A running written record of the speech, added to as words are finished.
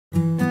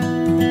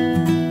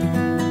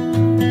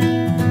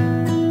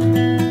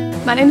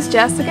My name's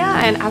Jessica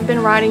and I've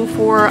been riding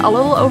for a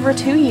little over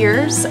 2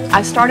 years.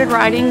 I started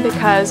riding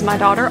because my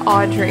daughter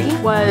Audrey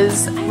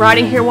was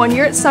riding here one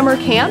year at summer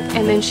camp,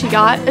 and then she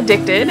got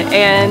addicted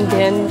and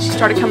then she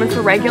started coming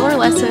for regular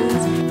lessons.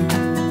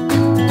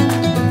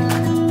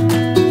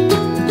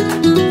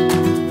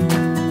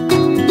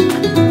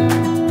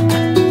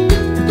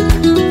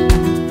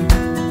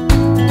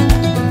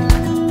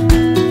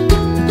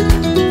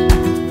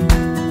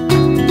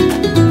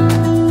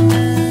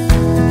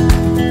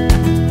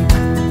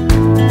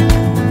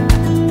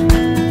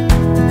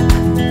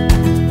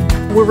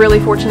 We're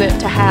really fortunate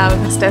to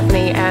have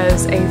Stephanie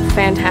as a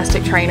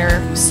fantastic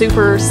trainer,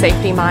 super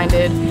safety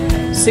minded,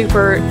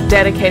 super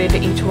dedicated to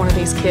each one of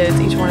these kids,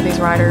 each one of these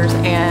riders,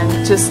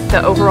 and just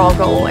the overall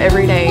goal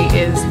every day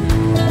is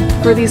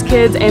for these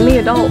kids and the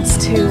adults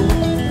to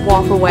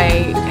walk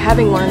away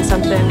having learned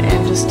something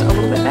and just a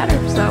little bit better.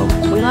 So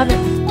we love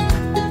it.